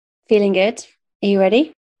Feeling good? Are you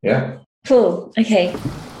ready? Yeah. Cool. Okay.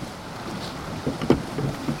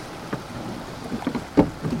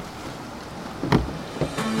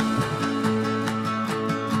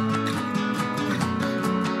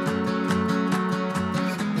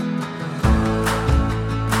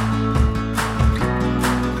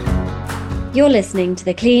 You're listening to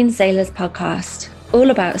the Clean Sailors podcast, all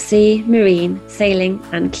about sea, marine, sailing,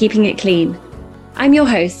 and keeping it clean. I'm your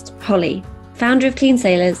host, Holly, founder of Clean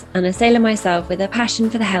Sailors and a sailor myself with a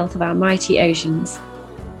passion for the health of our mighty oceans.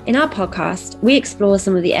 In our podcast, we explore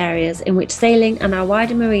some of the areas in which sailing and our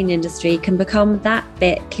wider marine industry can become that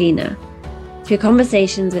bit cleaner. Through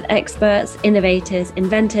conversations with experts, innovators,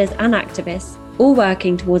 inventors, and activists, all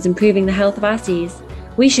working towards improving the health of our seas,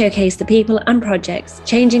 we showcase the people and projects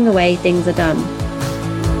changing the way things are done.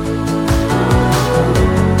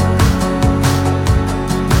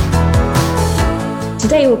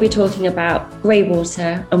 Today we'll be talking about grey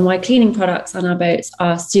water and why cleaning products on our boats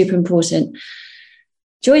are super important.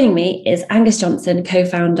 Joining me is Angus Johnson,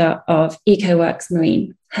 co-founder of EcoWorks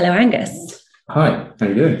Marine. Hello, Angus. Hi, how are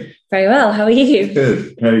you doing? Very well, how are you?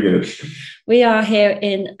 Good, very good. We are here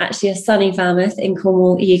in actually a sunny Falmouth in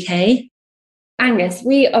Cornwall, UK. Angus,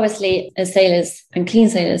 we obviously, as sailors and clean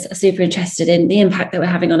sailors, are super interested in the impact that we're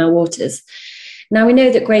having on our waters. Now, we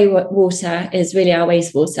know that grey water is really our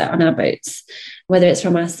wastewater on our boats, whether it's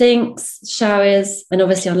from our sinks, showers, and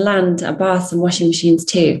obviously on land, our baths and washing machines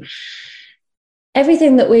too.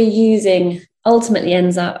 Everything that we're using ultimately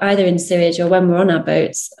ends up either in sewage or when we're on our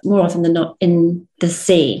boats, more often than not in the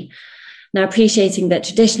sea. Now, appreciating that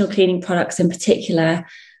traditional cleaning products in particular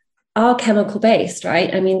are chemical based,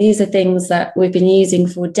 right? I mean, these are things that we've been using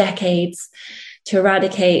for decades to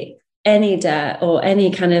eradicate any dirt or any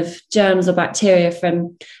kind of germs or bacteria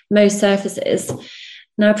from most surfaces.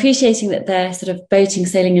 Now, appreciating that their sort of boating,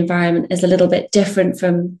 sailing environment is a little bit different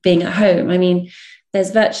from being at home. I mean, there's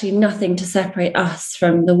virtually nothing to separate us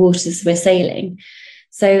from the waters we're sailing.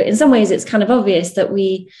 So in some ways, it's kind of obvious that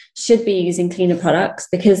we should be using cleaner products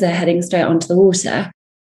because they're heading straight onto the water.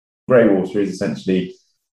 Grey water is essentially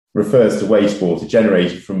refers to wastewater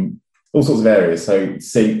generated from all sorts of areas. So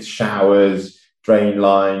sinks, showers, drain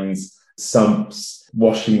lines, sumps,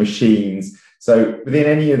 washing machines. So within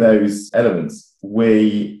any of those elements,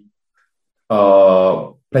 we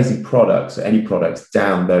are placing products, or any products,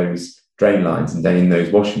 down those drain lines and down in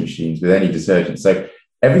those washing machines with any detergent. So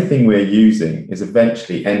everything we're using is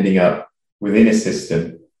eventually ending up within a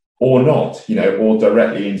system or not, or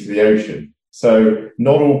directly into the ocean. So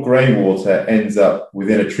not all grey water ends up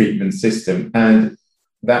within a treatment system, and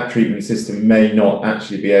that treatment system may not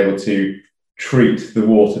actually be able to treat the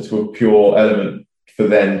water to a pure element for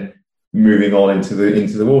then moving on into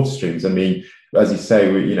the water streams. I mean, as you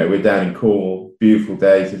say, we're down in Cornwall, beautiful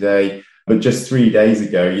day today, but just 3 days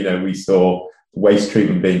ago, we saw waste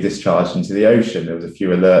treatment being discharged into the ocean. There was a few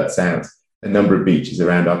alerts out, a number of beaches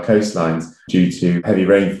around our coastlines due to heavy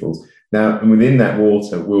rainfalls. Now, and within that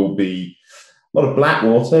water will be a lot of black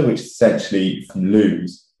water, which essentially from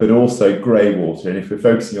loos, but also grey water. And if we're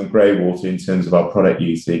focusing on grey water in terms of our product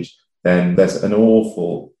usage, then there's an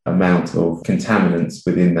awful amount of contaminants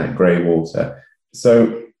within that grey water.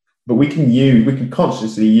 So, but we can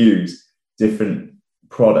consciously use different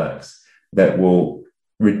products that will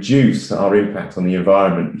reduce our impact on the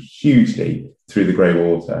environment hugely through the grey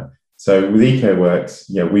water. So with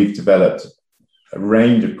EcoWorks, we've developed a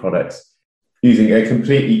range of products using a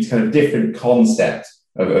completely kind of different concept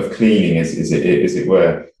of cleaning, as it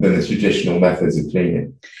were, than the traditional methods of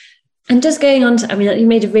cleaning. And just going on to, you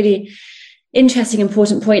made a really interesting,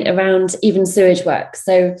 important point around even sewage work.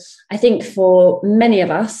 So I think for many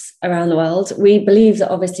of us around the world, we believe that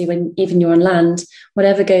obviously when even you're on land,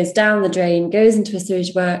 whatever goes down the drain goes into a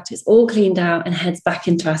sewage works, it's all cleaned out and heads back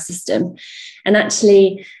into our system. And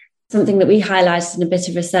actually, something that we highlighted in a bit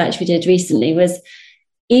of research we did recently was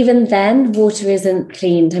even then, water isn't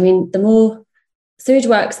cleaned. The more sewage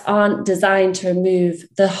works aren't designed to remove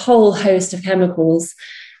the whole host of chemicals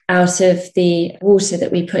out of the water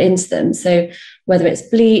that we put into them. So whether it's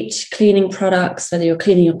bleach, cleaning products, whether you're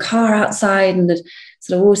cleaning your car outside and the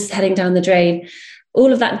sort of water's heading down the drain,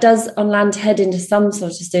 all of that does on land head into some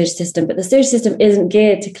sort of sewage system, but the sewage system isn't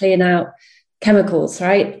geared to clean out chemicals,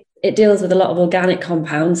 right? It deals with a lot of organic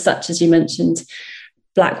compounds, such as you mentioned,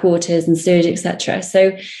 black waters and sewage, etc.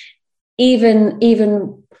 So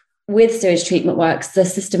even with sewage treatment works, the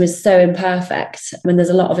system is so imperfect. There's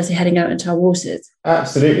a lot obviously heading out into our waters.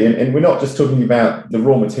 Absolutely, and we're not just talking about the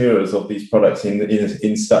raw materials of these products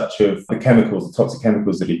in such of the chemicals, the toxic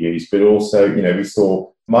chemicals that are used, but also, we saw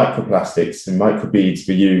microplastics and microbeads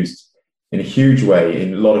were used in a huge way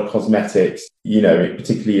in a lot of cosmetics,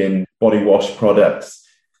 particularly in body wash products.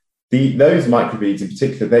 Those microbeads in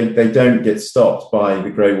particular, they don't get stopped by the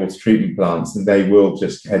grey water treatment plants, and they will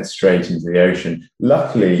just head straight into the ocean.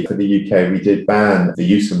 Luckily for the UK, we did ban the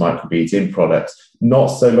use of microbeads in products not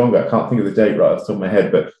so long ago. I can't think of the date right off the top of my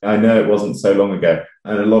head, but I know it wasn't so long ago.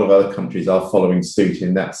 And a lot of other countries are following suit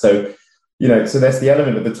in that. So, so there's the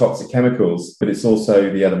element of the toxic chemicals, but it's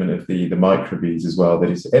also the element of the microbeads as well that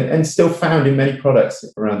is and still found in many products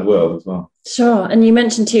around the world as well. Sure. And you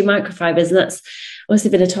mentioned too microfibers, and that's also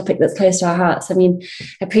been a topic that's close to our hearts. I mean,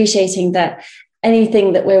 appreciating that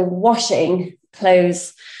anything that we're washing,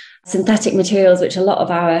 clothes, synthetic materials, which a lot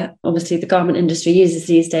of obviously the garment industry uses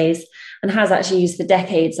these days and has actually used for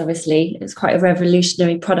decades, obviously. It was quite a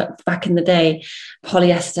revolutionary product back in the day,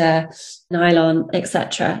 polyester, nylon,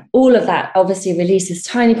 etc. All of that obviously releases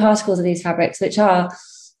tiny particles of these fabrics, which are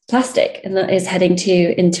plastic, and that is heading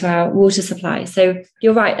into our water supply. So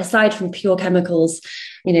you're right, aside from pure chemicals,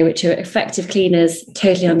 which are effective cleaners,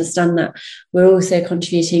 totally understand that. We're also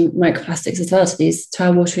contributing microplastics as well to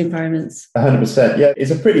our water environments. 100%. Yeah,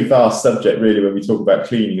 it's a pretty vast subject, really, when we talk about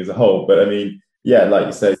cleaning as a whole. But I mean, yeah, like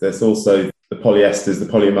you say, there's also the polyesters,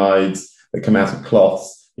 the polyamides that come out of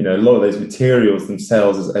cloths. A lot of those materials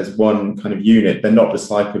themselves as one kind of unit, they're not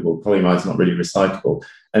recyclable. Polyamides are not really recyclable.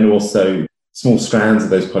 And also small strands of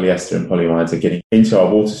those polyester and polyamides are getting into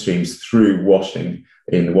our water streams through washing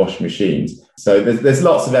in the washing machines. So there's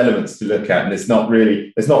lots of elements to look at, and there's not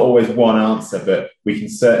always one answer, but we can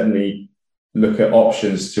certainly look at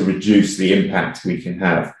options to reduce the impact we can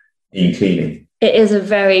have in cleaning. It is a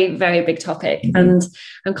very, very big topic, and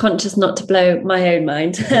I'm conscious not to blow my own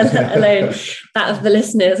mind, let alone that of the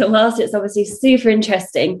listeners. And whilst it's obviously super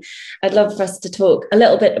interesting, I'd love for us to talk a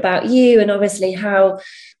little bit about you and obviously how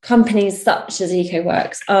companies such as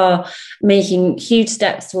EcoWorks are making huge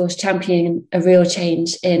steps towards championing a real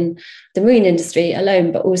change in the marine industry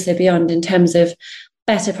alone, but also beyond in terms of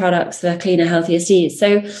better products for cleaner, healthier seas.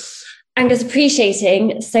 So Angus,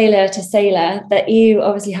 appreciating sailor to sailor that you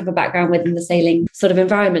obviously have a background within the sailing sort of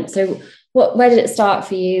environment. So where did it start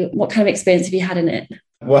for you? What kind of experience have you had in it?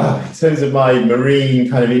 Well, in terms of my marine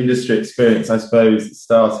kind of industry experience, I suppose I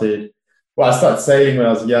started sailing when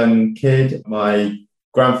I was a young kid. My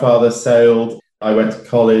grandfather sailed. I went to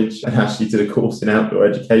college and actually did a course in outdoor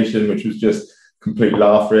education, which was just complete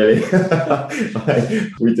laugh, really.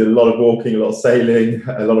 We did a lot of walking, a lot of sailing,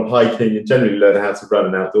 a lot of hiking, and generally learned how to run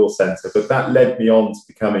an outdoor centre. But that led me on to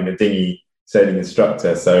becoming a dinghy sailing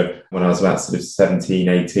instructor. So when I was about sort of 17,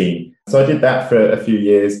 18. So I did that for a few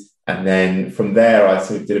years. And then from there, I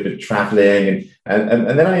sort of did a bit of travelling.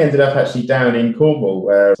 And then I ended up actually down in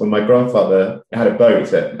Cornwall, when my grandfather had a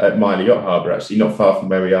boat at Miley Yacht Harbour, actually not far from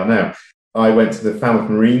where we are now. I went to the Falmouth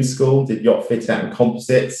Marine School, did yacht fit out and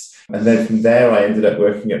composites. And then from there, I ended up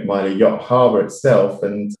working at Miley Yacht Harbour itself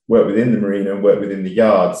and worked within the marina and worked within the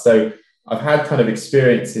yard. So I've had kind of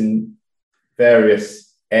experience in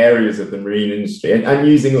various areas of the marine industry and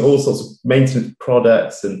using all sorts of maintenance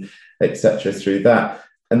products and etc. through that.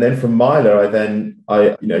 And then from Miler,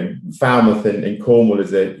 Falmouth in Cornwall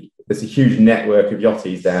there's a huge network of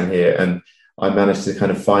yachties down here, and I managed to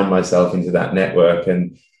kind of find myself into that network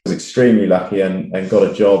and was extremely lucky and got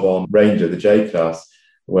a job on Ranger, the J class,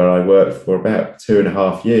 where I worked for about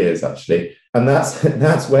 2.5 years actually. And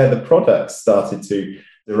that's where the products started to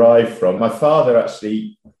derive from. My father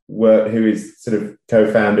actually who is sort of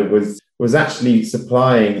co-founder, was actually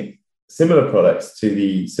supplying similar products to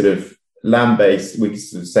the sort of land-based, we could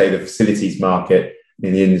sort of say the facilities market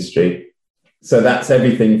in the industry. So that's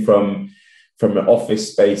everything from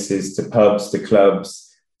office spaces to pubs to clubs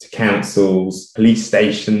to councils, police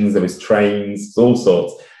stations, there was trains, all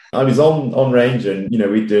sorts. I was on Ranger and,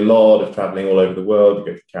 we do a lot of travelling all over the world. We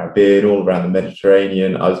go to the Caribbean, all around the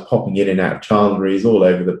Mediterranean. I was popping in and out of chandleries all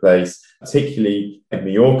over the place, particularly in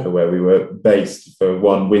Mallorca, where we were based for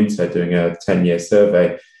one winter doing a 10-year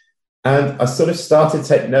survey. And I sort of started to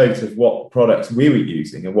take note of what products we were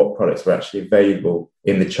using and what products were actually available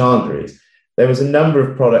in the chandleries. There was a number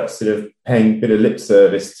of products sort of paying a bit of lip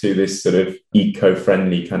service to this sort of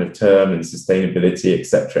eco-friendly kind of term and sustainability,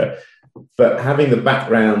 etc. But having the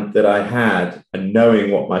background that I had and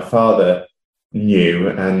knowing what my father knew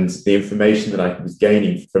and the information that I was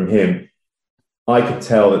gaining from him, I could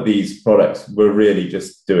tell that these products were really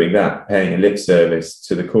just doing that, paying a lip service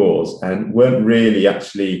to the cause, and weren't really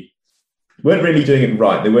doing it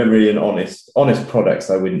right. They weren't really an honest products,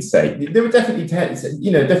 I wouldn't say. They were definitely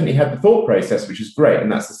had the thought process, which is great,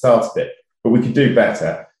 and that's the start of it, but we could do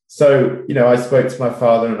better. So, I spoke to my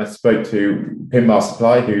father and I spoke to Pinmar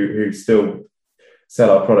Supply, who still sell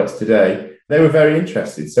our products today. they were very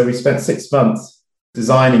interested. So we spent 6 months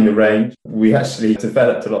designing the range. We actually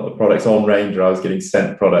developed a lot of the products on Ranger. I was getting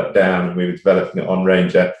sent product down and we were developing it on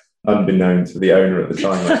Ranger, unbeknown to the owner at the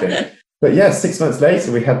time, I think. But yeah, 6 months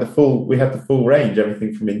later, we had the full range,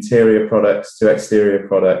 everything from interior products to exterior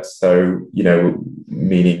products. So,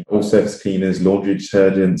 meaning all surface cleaners, laundry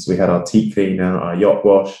detergents. We had our teak cleaner, our yacht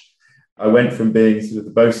wash. I went from being sort of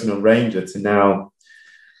the bosun on Ranger to now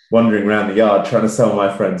wandering around the yard trying to sell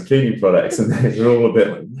my friends cleaning products. And they're all a bit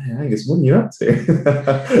like, man, Angus, what are you up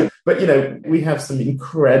to? But, we have some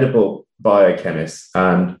incredible biochemists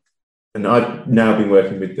and I've now been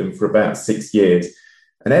working with them for about 6 years.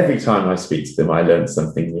 And every time I speak to them, I learn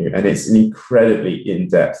something new. And it's an incredibly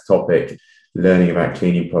in-depth topic, learning about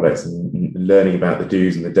cleaning products and learning about the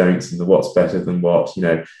do's and the don'ts and the what's better than what,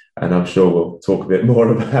 and I'm sure we'll talk a bit more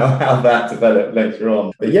about how that developed later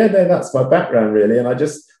on. But yeah, no, that's my background really. And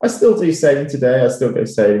I still do sailing today. I still go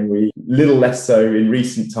sailing. Little less so in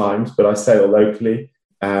recent times, but I sail locally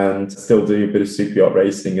and still do a bit of super yacht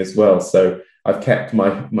racing as well. So I've kept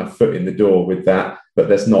my foot in the door with that, but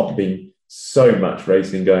there's not been so much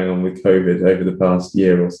racing going on with COVID over the past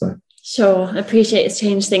year or so. Sure, I appreciate it's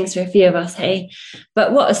changed things for a few of us, hey?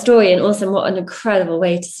 But what a story, and also what an incredible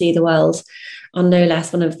way to see the world on no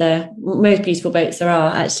less one of the most beautiful boats there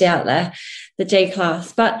are actually out there, the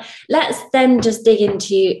J-Class. But let's then just dig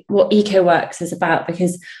into what EcoWorks is about,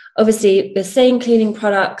 because obviously we're saying cleaning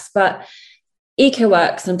products, but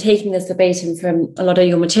EcoWorks, I'm taking this verbatim from a lot of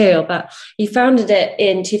your material, but you founded it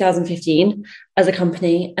in 2015 as a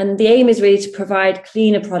company, and the aim is really to provide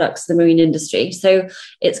cleaner products to the marine industry. So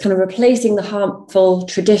it's kind of replacing the harmful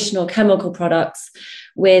traditional chemical products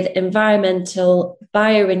with environmental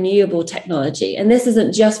biorenewable technology. And this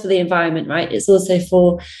isn't just for the environment, right? It's also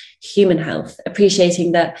for human health,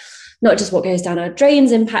 appreciating that not just what goes down our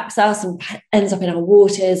drains impacts us and ends up in our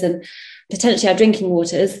waters and potentially our drinking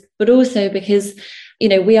waters, but also because,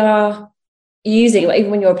 we are using, even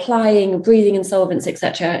when you're applying, breathing in solvents,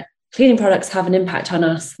 etc., cleaning products have an impact on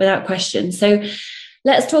us without question. So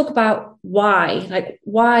let's talk about why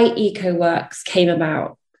EcoWorks came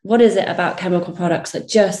about. What is it about chemical products that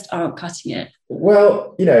just aren't cutting it?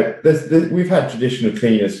 Well, we've had traditional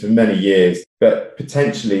cleaners for many years, but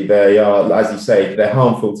potentially they are, as you say, they're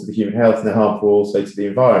harmful to the human health and they're harmful also to the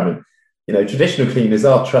environment. Traditional cleaners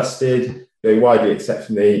are trusted, they're widely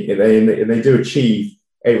accepted, and they do achieve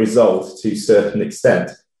a result to a certain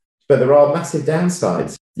extent. But there are massive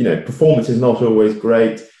downsides. Performance is not always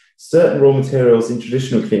great. Certain raw materials in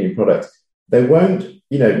traditional cleaning products, they won't,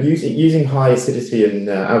 using high acidity and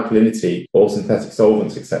alkalinity or synthetic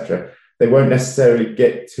solvents, etc., they won't necessarily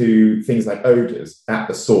get to things like odors at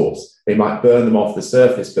the source. They might burn them off the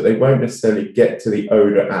surface, but they won't necessarily get to the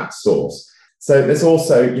odor at source. So there's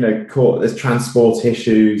also, there's transport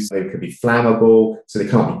issues. They could be flammable, so they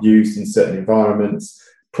can't be used in certain environments.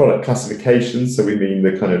 Product classification, so we mean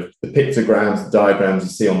the kind of the pictograms, the diagrams you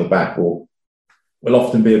see on the back will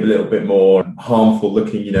often be a little bit more harmful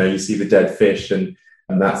looking. You see the dead fish and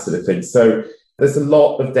that sort of thing. So there's a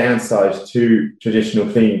lot of downsides to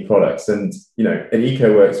traditional cleaning products. And, at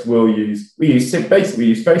EcoWorks, we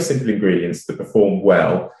use very simple ingredients that perform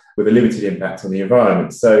well with a limited impact on the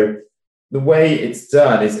environment. So the way it's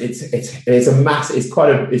done is it's quite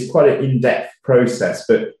an in-depth process,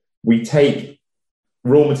 but we take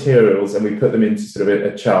raw materials and we put them into sort of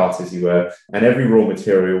a chart, as you were, and every raw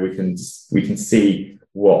material we can see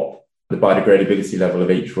what the biodegradability level of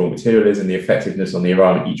each raw material is and the effectiveness on the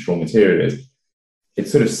environment each raw material is.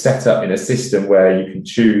 It's sort of set up in a system where you can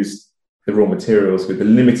choose the raw materials with a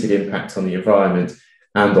limited impact on the environment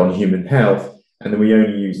and on human health, and then we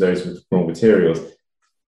only use those with raw materials.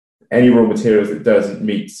 Any raw materials that doesn't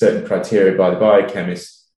meet certain criteria by the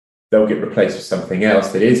biochemist, they'll get replaced with something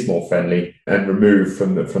else that is more friendly and removed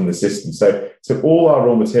from the system. So all our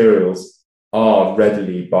raw materials are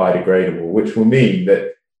readily biodegradable, which will mean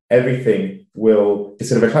that everything it's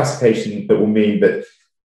sort of a classification that will mean that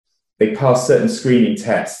they pass certain screening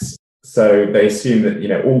tests. So they assume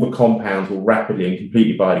that, all the compounds will rapidly and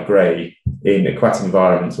completely biodegrade in aquatic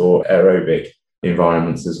environments or aerobic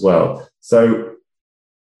environments as well. So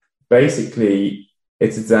basically,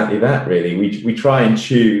 it's exactly that, really. We try and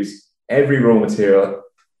choose every raw material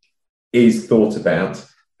is thought about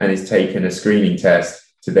and is taken a screening test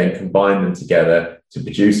to then combine them together to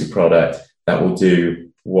produce a product that will do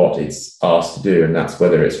what it's asked to do. And that's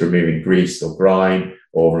whether it's removing grease or brine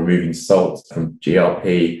or removing salt from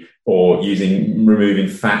GRP or removing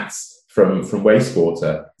fats from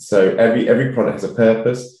wastewater. So every product has a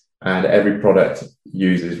purpose and every product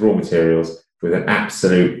uses raw materials with an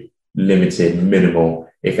absolute limited minimal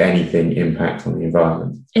if anything, impact on the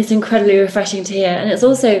environment. It's incredibly refreshing to hear. And it's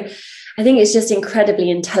also, I think it's just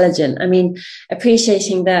incredibly intelligent. I mean,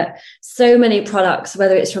 appreciating that so many products,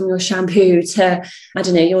 whether it's from your shampoo to, I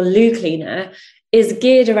don't know, your loo cleaner, is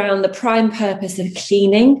geared around the prime purpose of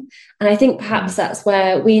cleaning. And I think perhaps that's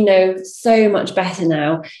where we know so much better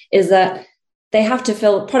now, is that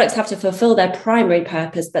products have to fulfill their primary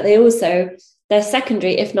purpose, but their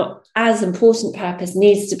secondary, if not as important purpose,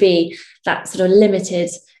 needs to be that sort of limited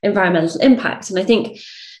environmental impact. And I think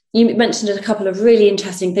you mentioned a couple of really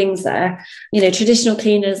interesting things there. Traditional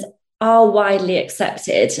cleaners are widely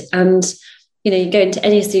accepted, and you go into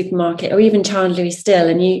any supermarket or even Chandlery still,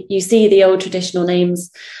 and you see the old traditional names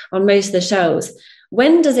on most of the shelves.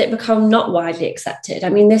 When does it become not widely accepted? I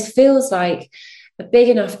mean, this feels like a big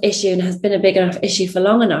enough issue and has been a big enough issue for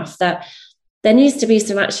long enough that there needs to be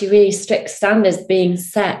some actually really strict standards being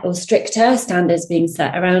set, or stricter standards being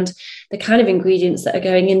set around the kind of ingredients that are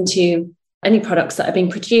going into any products that are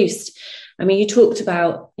being produced. I mean, you talked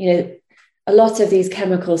about, a lot of these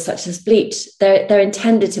chemicals such as bleach, they're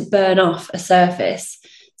intended to burn off a surface.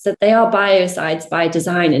 So they are biocides by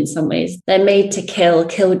design in some ways. They're made to kill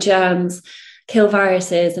germs, kill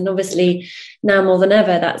viruses. And obviously now more than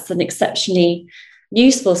ever, that's an exceptionally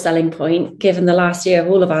useful selling point given the last year of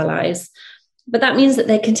all of our lives. But that means that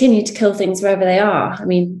they continue to kill things wherever they are. I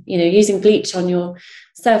mean, using bleach on your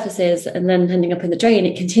surfaces and then ending up in the drain,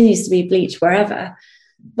 it continues to be bleach wherever.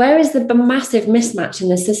 Where is the massive mismatch in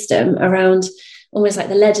the system around almost like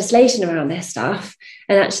the legislation around this stuff,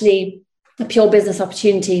 and actually a pure business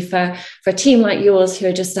opportunity for a team like yours who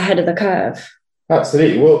are just ahead of the curve?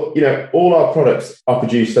 Absolutely. Well, all our products are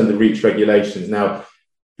produced under REACH regulations. Now,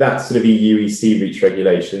 that's sort of EU EC REACH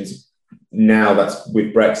regulations. Now that's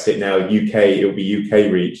with Brexit now, UK, it'll be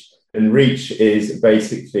UK REACH. And REACH is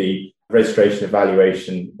basically registration,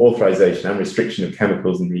 evaluation, authorization and restriction of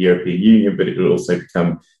chemicals in the European Union, but it will also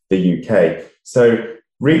become the UK. So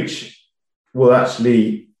REACH will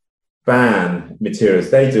actually ban materials.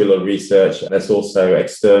 They do a lot of research. There's also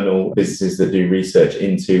external businesses that do research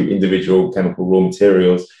into individual chemical raw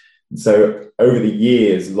materials. So over the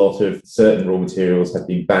years, a lot of certain raw materials have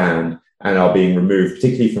been banned and are being removed,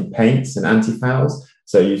 particularly from paints and antifouls.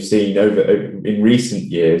 So you've seen over in recent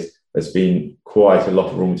years, there's been quite a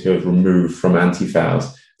lot of raw materials removed from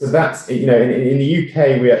antifouls. So that's, in the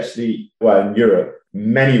UK, in Europe,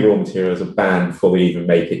 many raw materials are banned before they even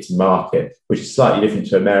make it to market, which is slightly different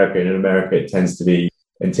to America. And in America, it tends to be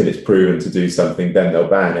until it's proven to do something, then they'll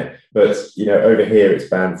ban it. But, over here, it's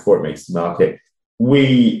banned before it makes it to market.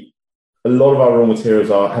 A lot of our raw materials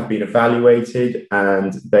have been evaluated,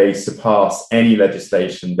 and they surpass any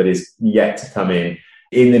legislation that is yet to come in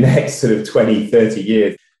the next sort of 20, 30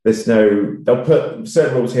 years. They'll put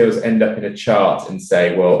certain raw materials end up in a chart and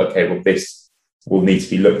say, this will need to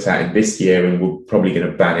be looked at in this year, and we're probably going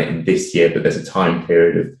to ban it in this year, but there's a time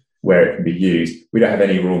period of where it can be used. We don't have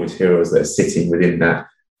any raw materials that are sitting within that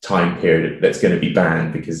time period that's going to be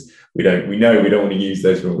banned, because we know we don't want to use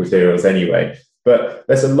those raw materials anyway. But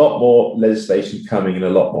there's a lot more legislation coming and a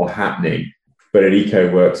lot more happening. But at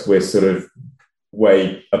EcoWorks, we're sort of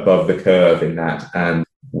way above the curve in that. And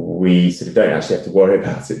we sort of don't actually have to worry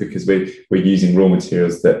about it, because we're using raw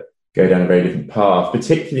materials that go down a very different path.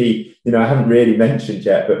 Particularly, I haven't really mentioned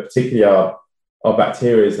yet, but particularly our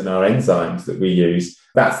bacteria and our enzymes that we use,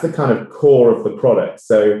 that's the kind of core of the product.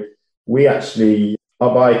 So our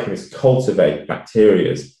biochemists cultivate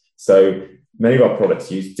bacteria. So many of our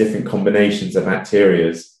products use different combinations of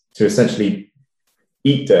bacteria to essentially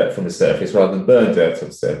eat dirt from the surface rather than burn dirt on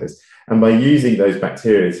the surface. And by using those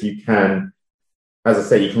bacteria, you can, as I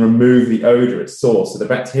say, you can remove the odor at source. So the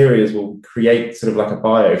bacteria will create sort of like a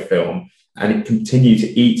biofilm, and it continue to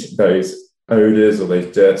eat those odors or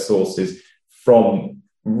those dirt sources from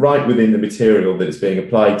right within the material that it's being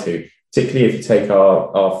applied to. Particularly if you take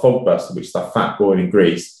our fog buster, which is our fat boiling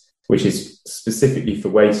grease, which is specifically for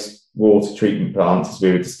wastewater treatment plants, as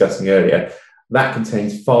we were discussing earlier, that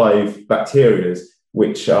contains 5 bacteria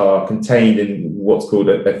which are contained in what's called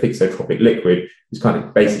a thixotropic liquid. It's kind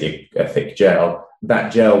of basically a thick gel.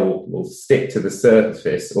 That gel will stick to the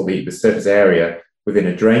surface, or the surface area within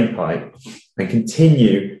a drain pipe, and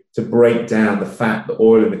continue to break down the fat, the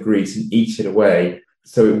oil and the grease, and eat it away,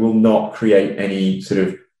 so it will not create any sort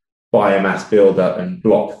of biomass buildup and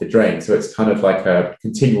block the drain. So it's kind of like a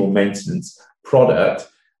continual maintenance product,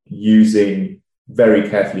 using very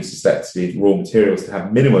carefully selected raw materials to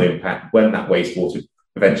have minimal impact when that wastewater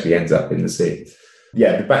eventually ends up in the sea.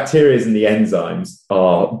 Yeah, the bacteria and the enzymes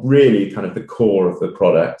are really kind of the core of the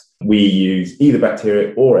product. We use either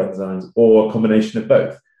bacteria or enzymes, or a combination of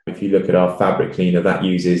both. If you look at our fabric cleaner, that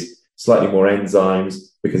uses slightly more enzymes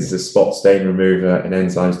because it's a spot stain remover, and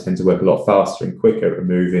enzymes tend to work a lot faster and quicker at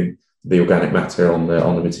removing the organic matter on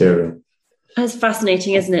the material. That's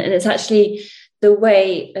fascinating, isn't it? And it's actually the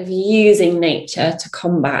way of using nature to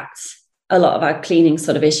combat a lot of our cleaning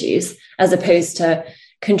sort of issues, as opposed to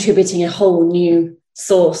contributing a whole new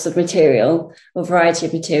source of material or variety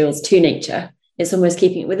of materials to nature. It's almost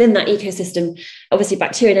keeping it within that ecosystem. Obviously,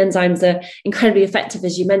 bacteria and enzymes are incredibly effective,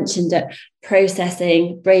 as you mentioned, at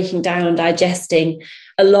processing, breaking down, digesting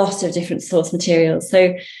a lot of different source materials.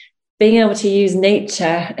 So being able to use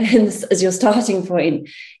nature as your starting point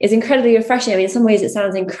is incredibly refreshing. I mean, in some ways it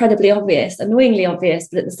sounds incredibly obvious, annoyingly obvious,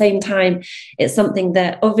 but at the same time, it's something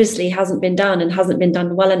that obviously hasn't been done and hasn't been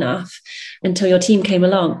done well enough until your team came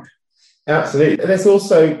along. Absolutely. And there's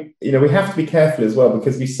also, we have to be careful as well,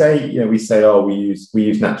 because we say, oh, we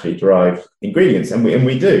use naturally derived ingredients, and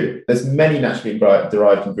we do. There's many naturally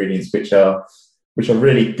derived ingredients which are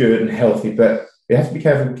really good and healthy, but we have to be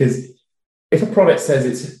careful, because if a product says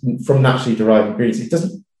it's from naturally derived ingredients, it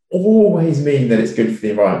doesn't always mean that it's good for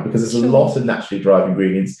the environment, because there's a lot of naturally derived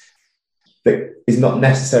ingredients that is not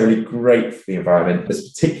necessarily great for the environment.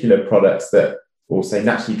 There's particular products that will say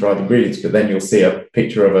naturally derived ingredients, but then you'll see a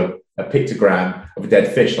picture of a pictogram of a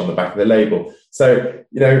dead fish on the back of the label. So,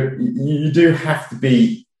 you do have to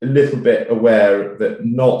be a little bit aware that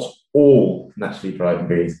not all naturally derived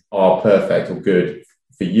ingredients are perfect or good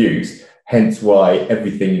for use. Hence why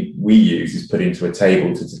everything we use is put into a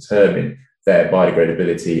table to determine their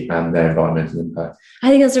biodegradability and their environmental impact. I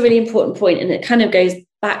think that's a really important point, and it kind of goes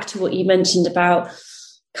back to what you mentioned about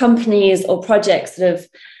companies or projects that have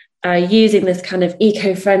using this kind of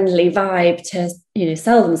eco-friendly vibe to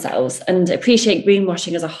sell themselves, and appreciate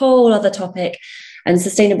greenwashing as a whole other topic. And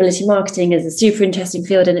sustainability marketing is a super interesting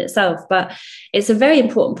field in itself, but it's a very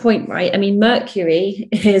important point, right? I mean, mercury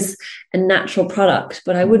is a natural product,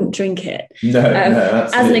 but I wouldn't drink it. No,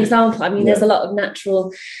 as an example, I mean, there's a lot of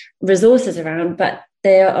natural resources around, but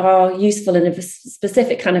they are useful in a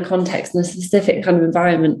specific kind of context and a specific kind of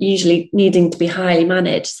environment, usually needing to be highly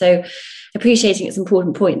managed. So appreciating it's an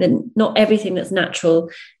important point that not everything that's natural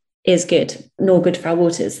is good, nor good for our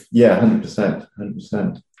waters. Yeah,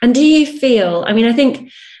 100%. And do you feel, I mean, I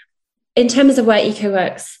think in terms of where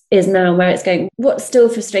EcoWorks is now and where it's going, what still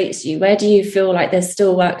frustrates you? Where do you feel like there's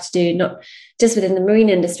still work to do, not just within the marine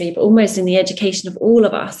industry, but almost in the education of all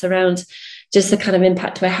of us around just the kind of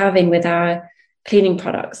impact we're having with our cleaning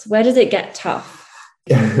products? Where does it get tough?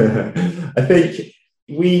 I think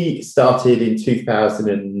we started in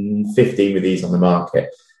 2015 with these on the market.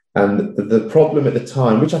 And the problem at the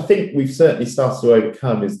time, which I think we've certainly started to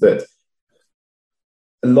overcome, is that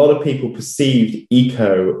a lot of people perceived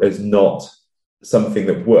eco as not something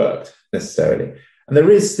that worked necessarily. And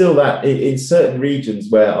there is still that in certain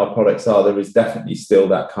regions where our products are, there is definitely still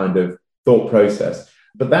that kind of thought process.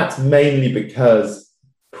 But that's mainly because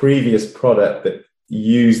previous product that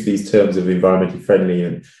used these terms of environmentally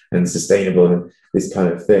friendly and sustainable and this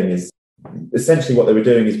kind of thing is essentially what they were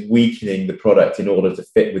doing is weakening the product in order to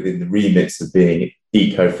fit within the remits of being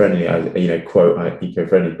eco-friendly, quote,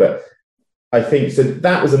 eco-friendly. But I think so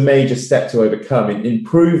that was a major step to overcome in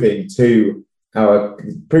proving to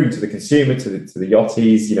the consumer, to the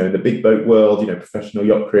yachties, the big boat world, professional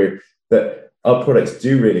yacht crew, that our products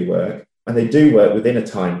do really work, and they do work within a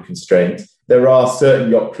time constraint. There are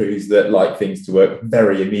certain yacht crews that like things to work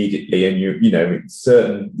very immediately, and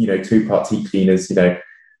certain two-part tea cleaners,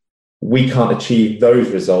 we can't achieve those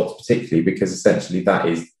results particularly because essentially that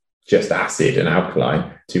is just acid and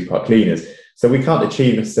alkaline two-part cleaners. So we can't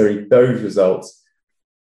achieve necessarily those results.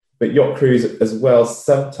 But yacht crews as well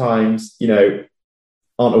sometimes,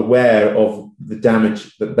 aren't aware of the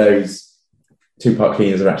damage that those two-part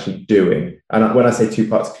cleaners are actually doing. And when I say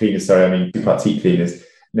two-part cleaners, I mean two-part tea cleaners,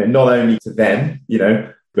 not only to them,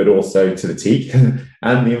 but also to the teak and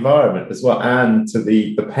the environment as well, and to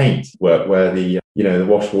the paint work where the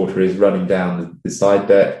wash water is running down the side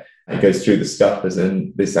deck and it goes through the scuppers,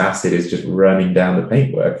 and this acid is just running down the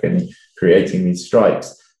paintwork and creating these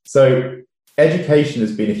stripes. So education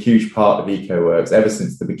has been a huge part of EcoWorks ever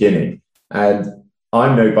since the beginning. And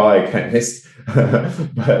I'm no biochemist,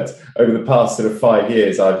 but over the past sort of 5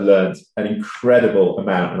 years, I've learned an incredible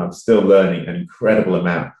amount, and I'm still learning an incredible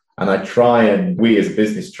amount. And we as a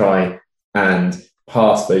business try and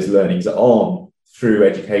pass those learnings on through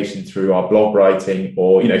education, through our blog writing,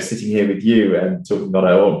 or, sitting here with you and talking on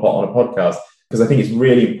a podcast, because I think it's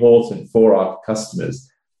really important for our customers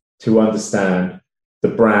to understand the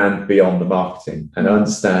brand beyond the marketing and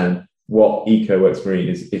understand what EcoWorks Marine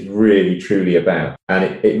is really, truly about. And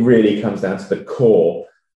it really comes down to the core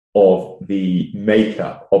of the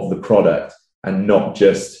makeup of the product and not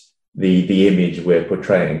just the image we're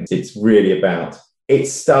portraying. It's really about, it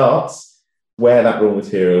starts where that raw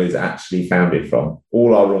material is actually founded from.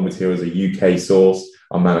 All our raw materials are UK sourced,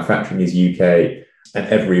 our manufacturing is UK, and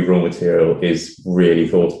every raw material is really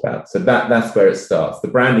thought about. So that's where it starts. The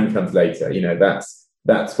branding comes later,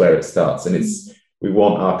 that's where it starts. And we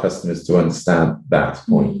want our customers to understand that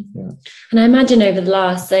point. Yeah. And I imagine over the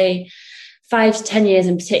last, say, 5 to 10 years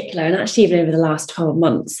in particular, and actually even over the last 12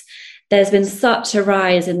 months, there's been such a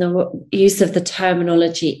rise in the use of the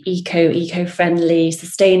terminology eco-friendly,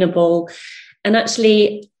 sustainable, and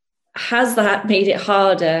actually has that made it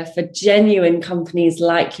harder for genuine companies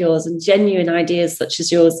like yours and genuine ideas such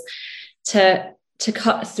as yours to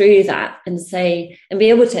cut through that and say, and be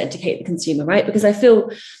able to educate the consumer, right? Because I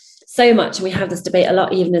feel so much, and we have this debate a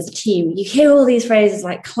lot even as a team, you hear all these phrases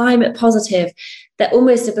like climate positive that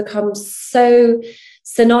almost have become so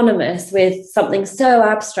synonymous with something so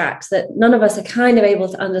abstract that none of us are kind of able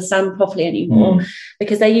to understand properly anymore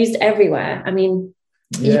because they're used everywhere. I mean,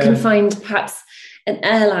 you can find perhaps an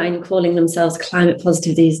airline calling themselves climate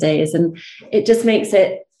positive these days, and it just makes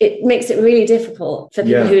it really difficult for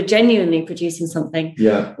people who are genuinely producing something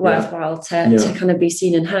worthwhile to kind of be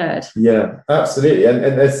seen and heard. Yeah, absolutely.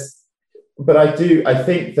 And but I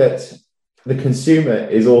think that the consumer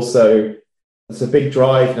is also, it's a big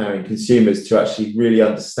drive now in consumers to actually really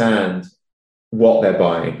understand what they're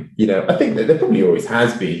buying. I think that there probably always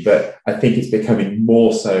has been, but I think it's becoming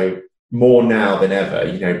more now than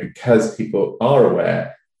ever, because people are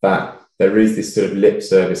aware that there is this sort of lip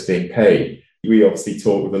service being paid. We obviously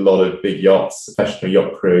talk with a lot of big yachts, professional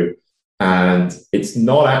yacht crew, and it's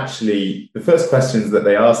not actually, the first questions that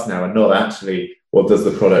they ask now are not actually, well, does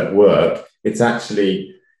the product work? It's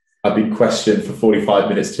actually, I've been questioned for 45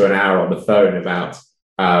 minutes to an hour on the phone about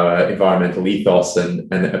our environmental ethos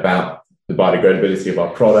and about the biodegradability of our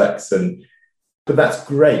products. But that's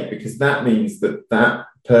great, because that means that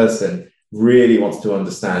person really wants to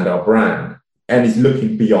understand our brand and is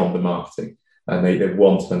looking beyond the marketing, and they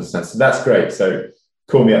want to understand. So that's great. So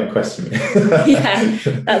call me up and question me. Yeah,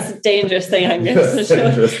 that's a dangerous thing, Angus, for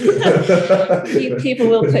sure. People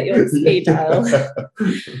will put you on speed dial.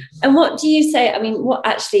 And what do you say? I mean, what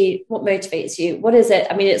motivates you? What is it?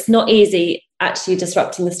 I mean, it's not easy actually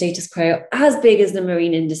disrupting the status quo as big as the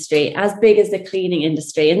marine industry, as big as the cleaning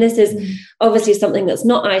industry. And this is obviously something that's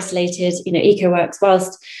not isolated. EcoWorks,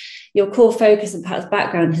 whilst your core focus and perhaps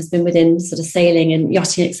background has been within sort of sailing and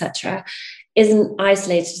yachting, etc., isn't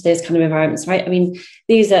isolated to those kind of environments, right? I mean,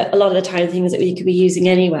 these are a lot of the time things that we could be using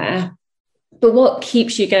anywhere. But what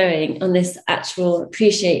keeps you going on this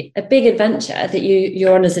appreciate a big adventure that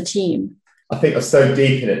you're on as a team? I think I'm so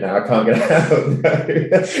deep in it now, I can't get out.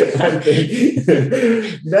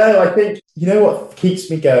 I think, what keeps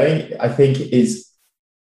me going, I think, is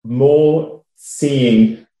more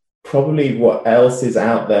seeing probably what else is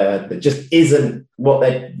out there that just isn't what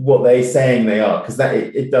they're saying they are, because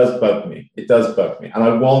it does bug me. It does bug me. And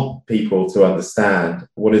I want people to understand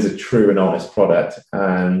what is a true and honest product.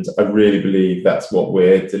 And I really believe that's what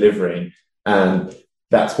we're delivering. And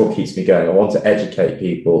that's what keeps me going. I want to educate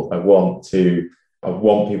people. I want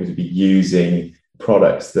people to be using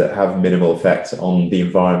products that have minimal effect on the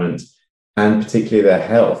environment and particularly their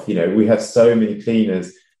health. We have so many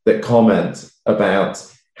cleaners that comment about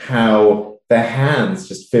how their hands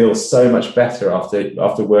just feel so much better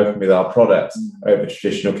after working with our products over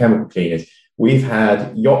traditional chemical cleaners. We've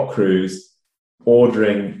had yacht crews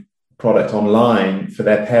ordering product online for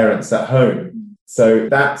their parents at home. So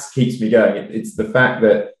that keeps me going. It's the fact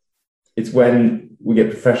that it's when we get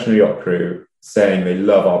professional yacht crew saying they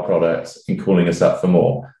love our products and calling us up for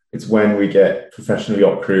more. It's when we get professional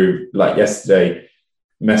yacht crew, like yesterday,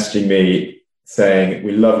 messaging me saying,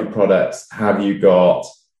 we love your products. Have you got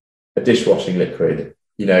a dishwashing liquid?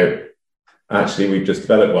 Actually, we've just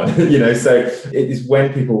developed one. So it is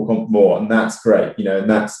when people want more, and that's great. And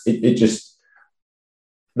that's it. Just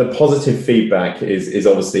the positive feedback is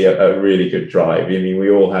obviously a really good drive. I mean, we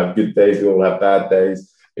all have good days, we all have bad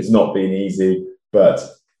days. It's not been easy, but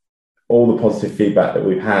all the positive feedback that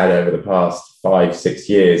we've had over the past 5-6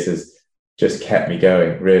 years has just kept me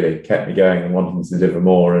going. Really kept me going and wanting to deliver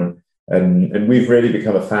more. And we've really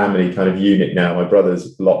become a family kind of unit now. My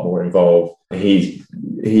brother's a lot more involved. He's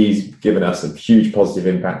given us a huge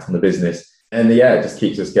positive impact on the business. And it just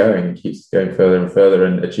keeps us going further and further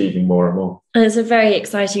and achieving more and more. And it's a very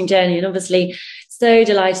exciting journey. And obviously, so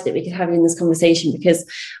delighted that we could have you in this conversation, because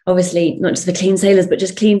obviously, not just for Clean Sailors, but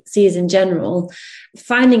just clean seas in general,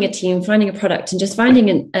 finding a team, finding a product, and just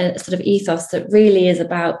finding a sort of ethos that really is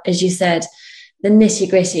about, as you said, the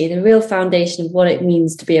nitty-gritty, the real foundation of what it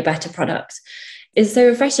means to be a better product, is so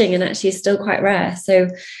refreshing and actually still quite rare. So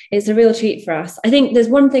it's a real treat for us. I think there's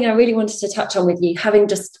one thing I really wanted to touch on with you, having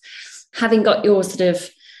got your sort of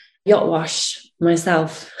yacht wash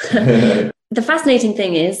myself. The fascinating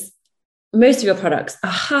thing is most of your products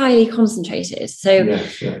are highly concentrated. So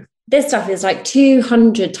this stuff is like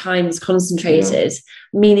 200 times concentrated,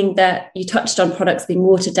 meaning that you touched on products being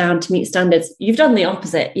watered down to meet standards. You've done the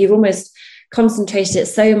opposite. You've almost concentrated it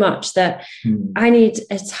so much that I need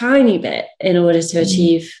a tiny bit in order to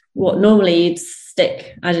achieve what normally you'd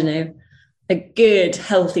stick, I don't know, a good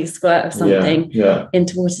healthy squirt of something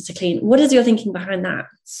into water to clean. What is your thinking behind that?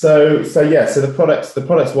 So the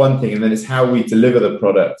product's one thing, and then it's how we deliver the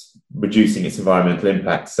product, reducing its environmental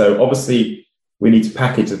impact. So obviously we need to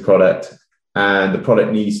package the product, and the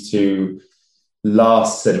product needs to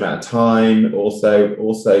last a certain amount of time. Also,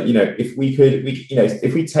 if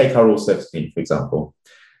we take our All Surface Clean, for example,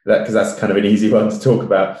 because that's kind of an easy one to talk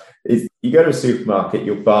about, is you go to a supermarket,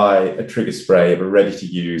 you'll buy a trigger spray of a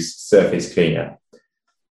ready-to-use surface cleaner.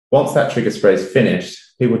 Once that trigger spray is finished,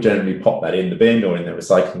 people generally pop that in the bin or in the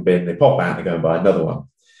recycling bin. They pop out and they go and buy another one.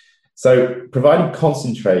 So providing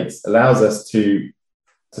concentrates allows us to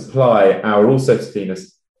supply our All Surface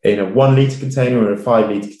Cleaners in a 1 litre container or a 5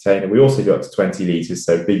 litre container. We also do up to 20 litres,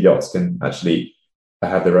 so big yachts can actually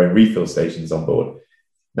have their own refill stations on board.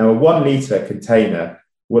 Now, a 1 litre container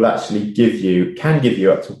will actually can give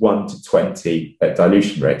you up to 1 to 20 at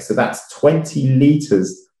dilution rate. So that's 20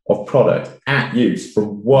 litres of product at use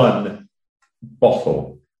from one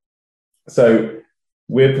bottle. So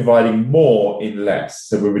we're providing more in less.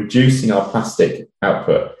 So we're reducing our plastic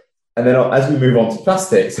output. And then as we move on to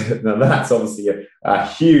plastics, now that's obviously a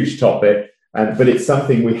huge topic, but it's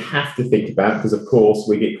something we have to think about because, of course,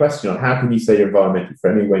 we get questioned on how can you say you're environmentally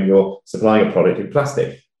friendly when you're supplying a product in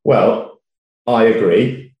plastic? Well, I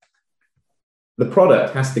agree. The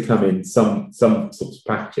product has to come in some sorts of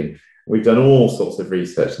packaging. We've done all sorts of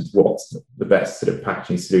research into what the best sort of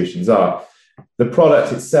packaging solutions are. The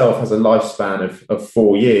product itself has a lifespan of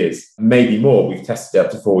 4 years, maybe more. We've tested it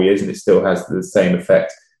up to 4 years and it still has the same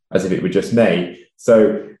effect as if it were just made.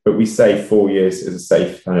 So, but we say 4 years is a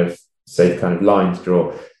safe kind of line to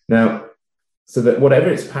draw. Now, so that whatever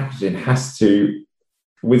it's packaged in has to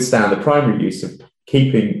withstand the primary use of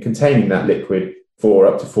containing that liquid for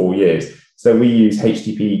up to 4 years. So we use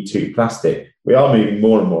HDPE2 plastic. We are moving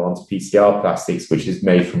more and more onto PCR plastics, which is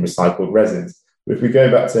made from recycled resins. But if we go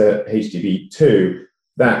back to HDPE2,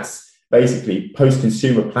 that's basically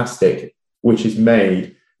post-consumer plastic, which is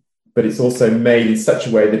made, but it's also made in such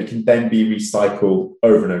a way that it can then be recycled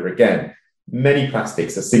over and over again. Many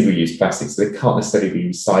plastics are single-use plastics, so they can't necessarily be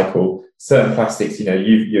recycled. Certain plastics, you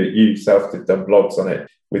yourself have done blogs on it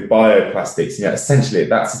with bioplastics. Essentially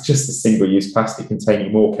that's just a single-use plastic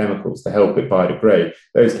containing more chemicals to help it biodegrade.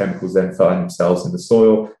 Those chemicals then find themselves in the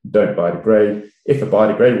soil, don't biodegrade. If a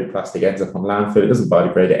biodegradable plastic ends up on landfill, it doesn't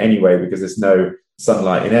biodegrade it anyway because there's no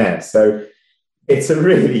sunlight in air. So it's a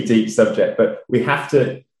really deep subject, but we have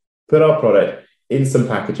to put our product in some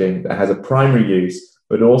packaging that has a primary use,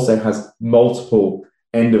 but also has multiple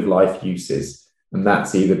end-of-life uses. And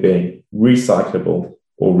that's either being recyclable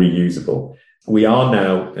or reusable. We are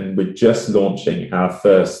now, and we're just launching our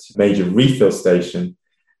first major refill station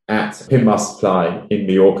at Pinmar Supply in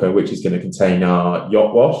Mallorca, which is going to contain our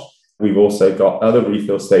yacht wash. We've also got other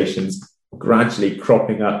refill stations gradually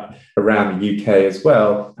cropping up around the UK as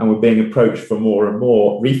well. And we're being approached for more and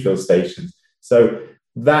more refill stations. So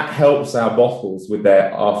that helps our bottles with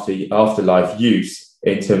their afterlife use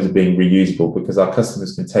in terms of being reusable, because our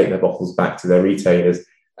customers can take their bottles back to their retailers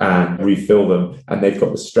and refill them, and they've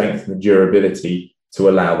got the strength and the durability to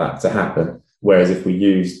allow that to happen. Whereas if we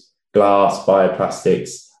use glass,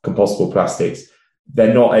 bioplastics, compostable plastics,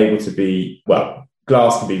 they're not able to be, well,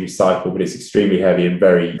 glass can be recycled, but it's extremely heavy and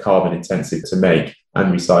very carbon intensive to make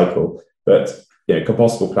and recycle. But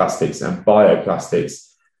compostable plastics and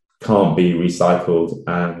bioplastics can't be recycled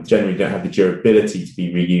and generally don't have the durability to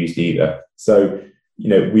be reused either. So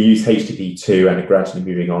we use HDPE2 and are gradually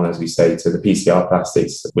moving on, as we say, to the PCR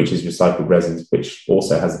plastics, which is recycled resins, which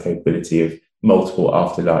also has the capability of multiple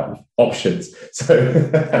afterlife options. So,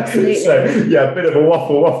 a bit of a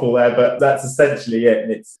waffle there, but that's essentially it.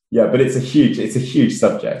 And it's a huge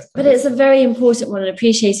subject. But it's a very important one, and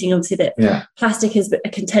appreciating obviously that plastic is a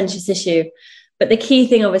contentious issue. But the key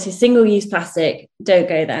thing, obviously, single-use plastic, don't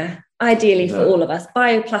go there. Ideally for all of us,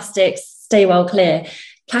 bioplastics, stay well clear.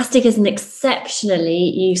 Plastic is an exceptionally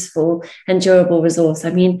useful and durable resource.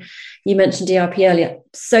 I mean, you mentioned DRP earlier.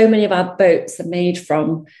 So many of our boats are made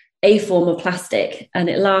from a form of plastic and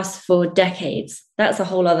it lasts for decades. that's a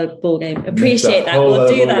whole other ballgame. Appreciate that. We'll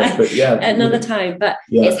do that another time. But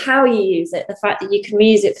it's how you use it, the fact that you can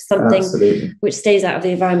reuse it for something which stays out of the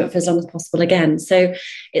environment for as long as possible again. So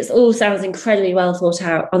it all sounds incredibly well thought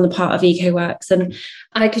out on the part of EcoWorks. And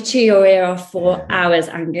I could chew your ear off for hours,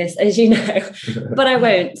 Angus, as you know, but I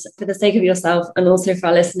won't, for the sake of yourself and also for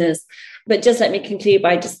our listeners. But just let me conclude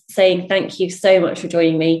by just saying thank you so much for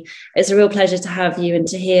joining me. It's a real pleasure to have you and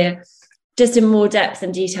to hear just in more depth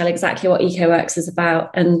and detail exactly what EcoWorks is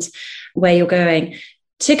about and where you're going.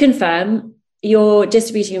 To confirm, you're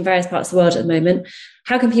distributing in various parts of the world at the moment.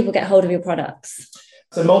 How can people get hold of your products?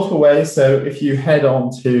 So multiple ways. So if you head on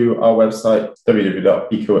to our website,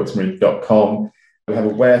 www.ecoworksmarine.com, we have a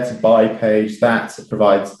where to buy page that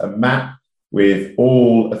provides a map with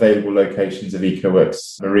all available locations of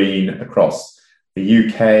EcoWorks Marine across the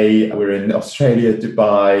UK. We're in Australia,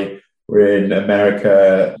 Dubai, we're in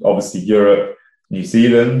America, obviously Europe, New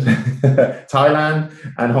Zealand, Thailand,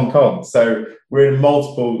 and Hong Kong. So we're in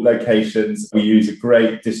multiple locations. We use a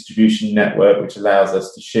great distribution network, which allows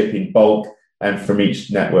us to ship in bulk. And from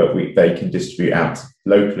each network, they can distribute out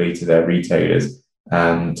locally to their retailers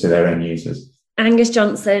and to their end users. Angus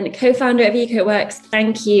Johnson, co-founder of EcoWorks,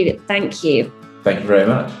 thank you. Thank you. Thank you very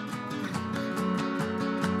much.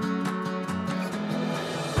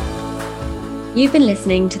 You've been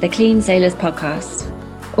listening to the Clean Sailors podcast.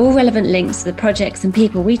 All relevant links to the projects and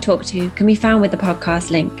people we talk to can be found with the podcast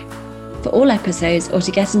link. For all episodes or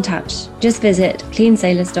to get in touch, just visit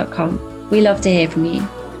cleansailors.com. We love to hear from you.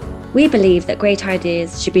 We believe that great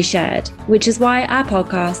ideas should be shared, which is why our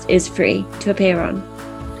podcast is free to appear on.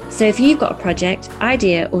 So if you've got a project,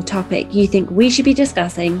 idea, or topic you think we should be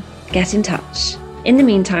discussing, get in touch. In the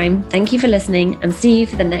meantime, thank you for listening and see you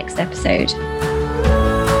for the next episode.